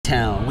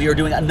H-Town. We are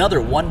doing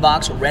another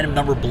one-box random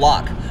number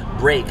block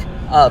break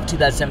of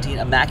 2017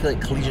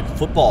 Immaculate Collegiate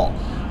Football.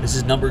 This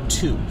is number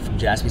 2 from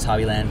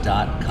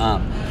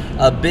JaspysHobbyland.com.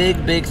 A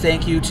big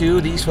thank you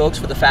to these folks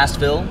for the fast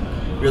fill.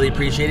 Really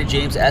appreciate it.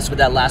 James S. with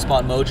that last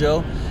spot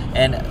mojo.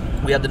 And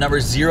we have the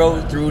numbers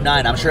 0 through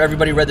 9. I'm sure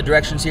everybody read the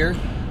directions here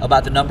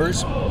about the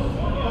numbers.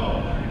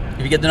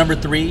 If you get the number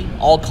 3,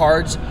 all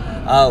cards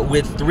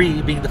with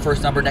 3 being the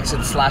first number next to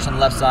the slash on the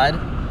left side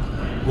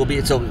will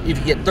be, so if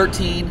you get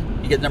 13,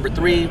 you get number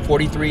 3,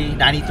 43,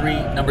 93,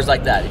 numbers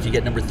like that if you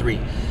get number 3.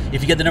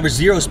 If you get the number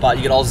 0 spot,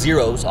 you get all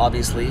zeros,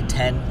 obviously,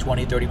 10,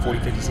 20, 30, 40,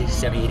 50, 60,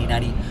 70, 80,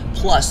 90,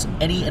 plus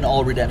any and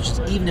all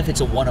redemptions, even if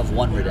it's a 1 of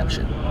 1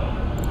 redemption.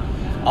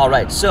 All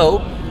right,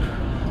 so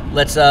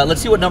let's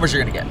see what numbers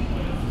you're gonna get.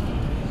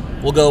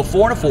 We'll go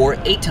 4 and a 4,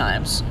 8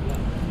 times.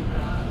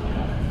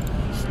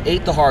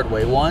 8 the hard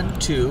way. 1,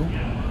 2,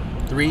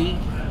 3,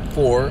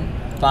 4,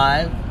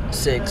 5,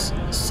 6,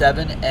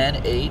 7,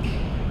 and 8.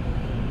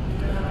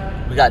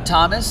 We got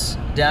Thomas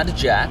down to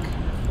Jack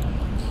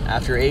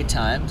after 8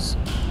 times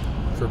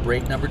for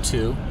break number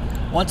 2.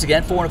 Once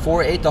again, 4 and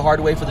 4, 8 the hard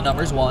way for the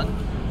numbers. 1,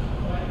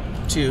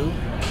 2,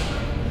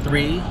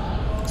 3,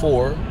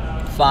 4,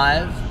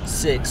 5,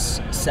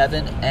 6,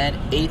 7, and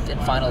 8th and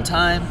final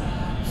time.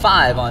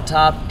 5 on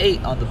top,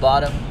 8 on the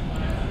bottom.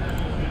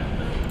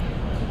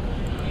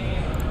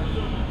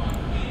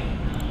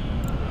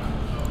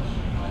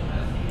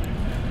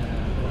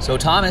 So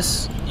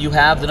Thomas, you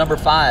have the number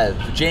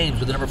 5. James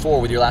with the number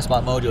 4 with your last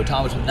spot mojo.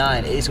 Thomas with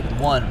 9. Asa with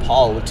 1.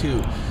 Paul with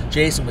 2.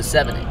 Jason with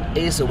 7.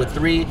 Asa with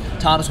 3.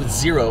 Thomas with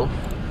 0.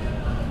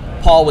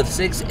 Paul with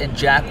 6. And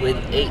Jack with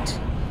 8.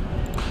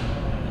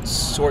 Let's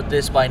sort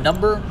this by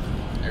number.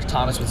 There's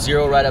Thomas with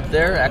 0 right up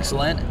there.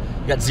 Excellent.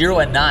 You got 0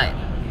 and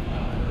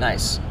 9.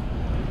 Nice.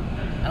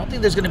 I don't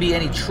think there's going to be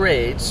any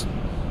trades.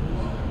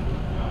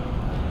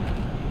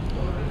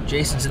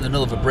 Jason's in the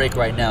middle of a break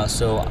right now,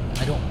 so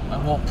I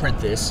won't print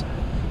this.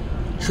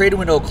 Trade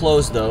window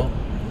closed though.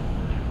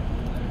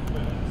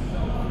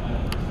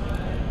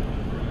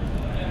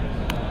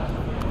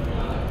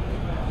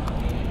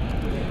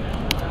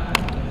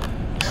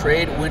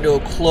 Trade window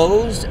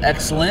closed.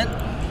 Excellent.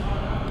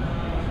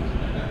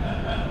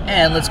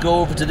 And let's go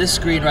over to this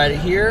screen right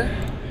here.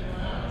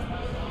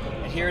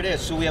 And here it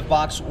is. So we have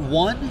box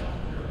 1,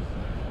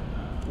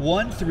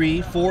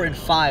 3, 4, and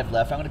 5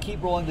 left. I'm going to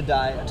keep rolling the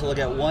die until I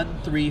get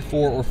 1, 3,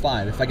 4, or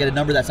 5. If I get a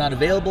number that's not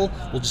available,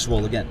 we'll just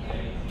roll again.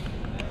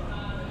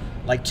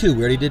 Like 2, we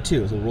already did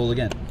 2, so we'll roll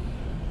again.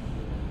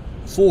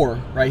 4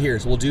 right here,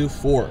 so we'll do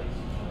 4.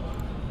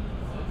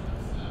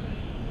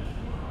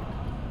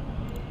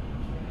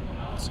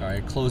 Sorry,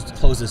 I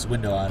closed this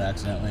window out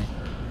accidentally.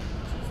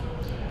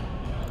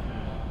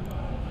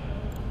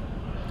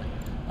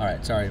 All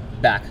right, sorry,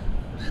 back.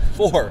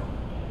 4.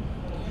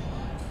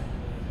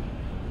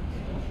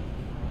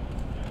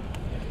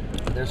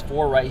 There's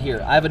 4 right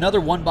here. I have another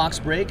one-box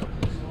break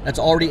that's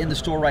already in the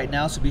store right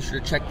now, so be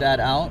sure to check that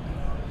out.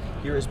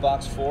 Here is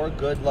box 4.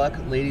 Good luck,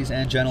 ladies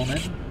and gentlemen.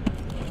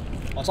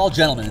 Well, it's all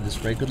gentlemen in this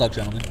break. Good luck,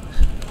 gentlemen.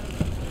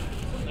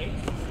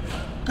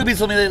 Could be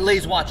some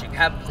ladies watching.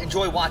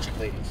 Enjoy watching,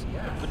 ladies.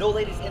 But no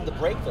ladies in the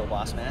break, though,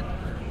 boss man.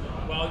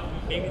 Well,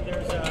 maybe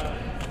there's an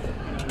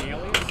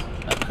alias.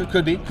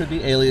 Could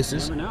be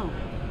aliases. You never know.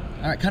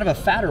 All right, kind of a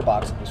fatter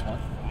box in this one.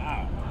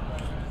 Wow.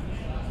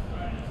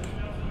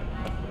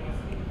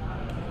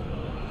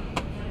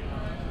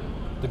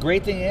 The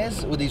great thing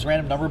is with these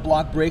random number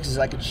block breaks is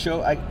I can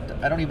show.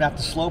 I don't even have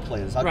to slow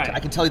play this. I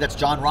can tell you that's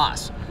John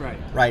Ross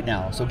right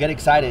now. So get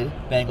excited,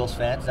 Bengals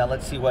fans. Now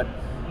let's see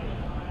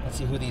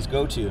who these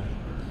go to.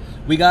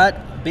 We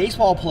got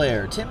baseball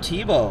player Tim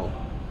Tebow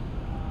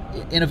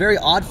in a very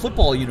odd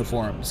football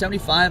uniform.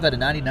 75 out of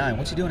 99.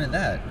 What's he doing in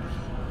that?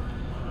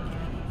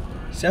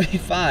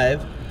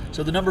 75.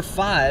 So the number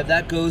 5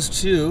 that goes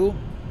to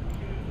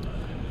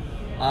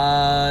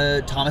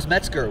Thomas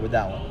Metzger with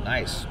that one.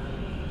 Nice.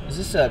 Is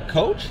this a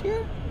coach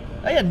here?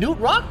 Oh yeah, Newt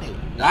Rockney.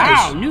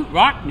 Nice. Wow, Newt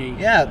Rockney.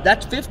 Yeah,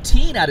 that's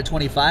 15 out of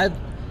 25.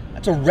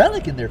 That's a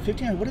relic in there.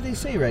 15. What do they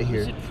say right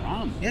here? Where's it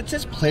from? Yeah, it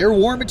says player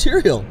worn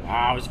material.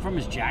 Wow, is it from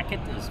his jacket?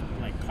 His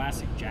like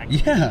classic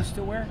jacket he used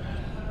to wear?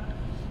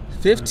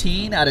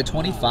 15 out of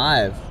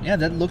 25. Yeah,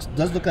 that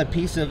does look like a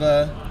piece of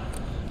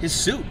his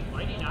suit.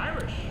 Fighting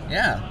Irish.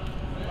 Yeah.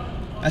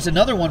 That's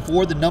another one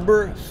for the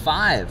number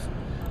 5.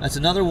 That's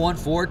another one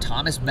for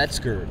Thomas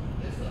Metzger.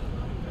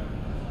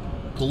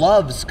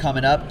 Gloves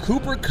coming up.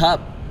 Cooper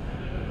Kupp.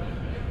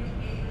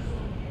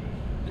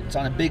 It's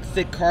on a big,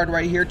 thick card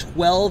right here.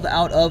 12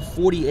 out of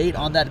 48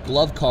 on that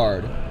glove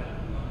card.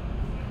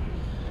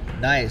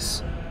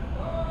 Nice.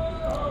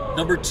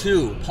 Number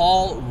 2,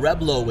 Paul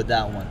Reblow with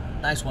that one.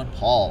 Nice one,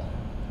 Paul.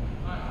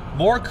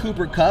 More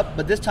Cooper Kupp,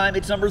 but this time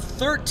it's number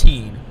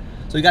 13.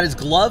 So you got his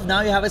glove,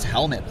 now you have his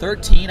helmet.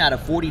 13 out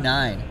of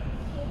 49.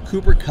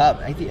 Cooper Kupp.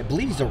 I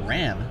believe he's a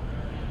Ram.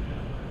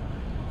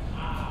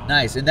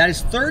 Nice, and that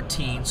is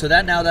 13. So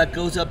that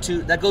goes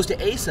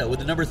to Asa with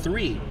the number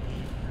 3.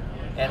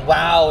 And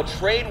wow,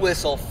 train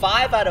whistle,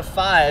 5 out of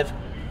 5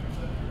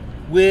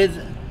 with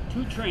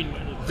 2 train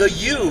whistles. the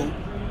U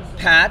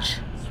patch.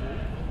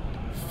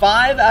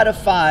 5 out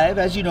of 5.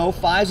 As you know,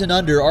 5s and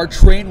under are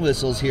train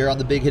whistles here on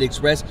the Big Hit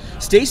Express.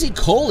 Stacy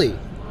Coley.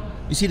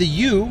 You see the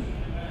U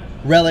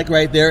relic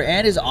right there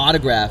and his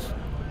autograph.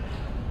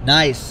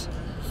 Nice.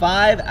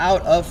 5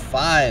 out of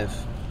 5.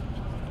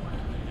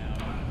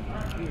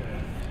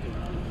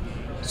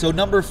 So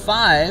number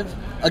 5,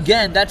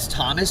 again, that's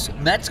Thomas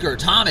Metzger.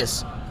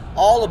 Thomas,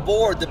 all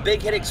aboard the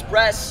Big Hit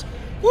Express.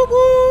 Whoop,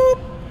 whoop.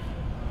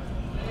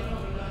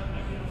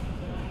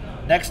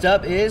 Next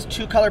up is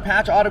 2-color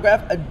patch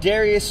autograph,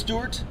 Darius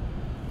Stewart,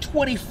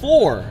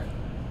 24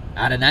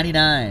 out of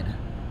 99.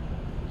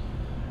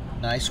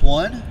 Nice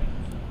one.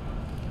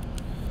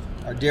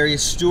 Our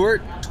Darius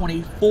Stewart,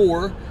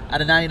 24 out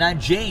of 99.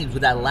 James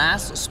with that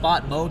last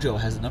spot mojo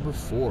has number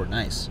 4.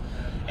 Nice.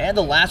 And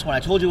the last one,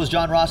 I told you it was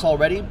John Ross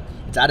already.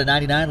 It's out of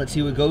 99. Let's see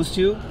who it goes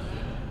to.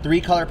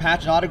 3-color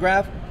patch and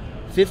autograph,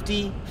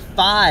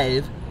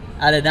 55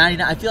 out of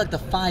 99. I feel like the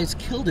 5s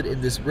killed it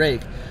in this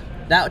break.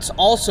 That's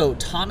also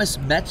Thomas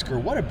Metzger.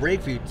 What a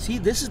break for you. See,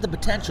 this is the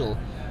potential,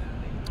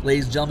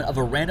 ladies and gentlemen, of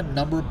a random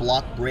number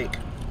block break.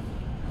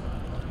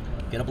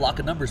 Get a block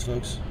of numbers,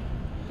 folks.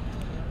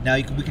 Now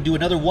we can do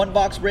another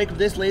 1-box break of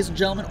this, ladies and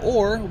gentlemen,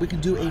 or we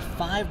can do a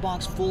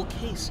 5-box full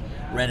case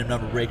random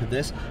number break of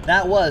this.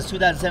 That was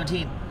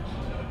 2017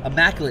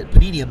 Immaculate,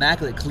 Panini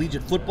Immaculate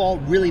Collegiate Football.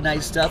 Really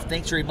nice stuff.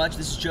 Thanks very much.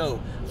 This is Joe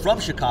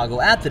from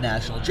Chicago at the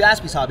National,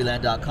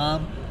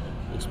 JaspysHobbyland.com.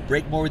 Let's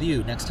break more with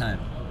you next time.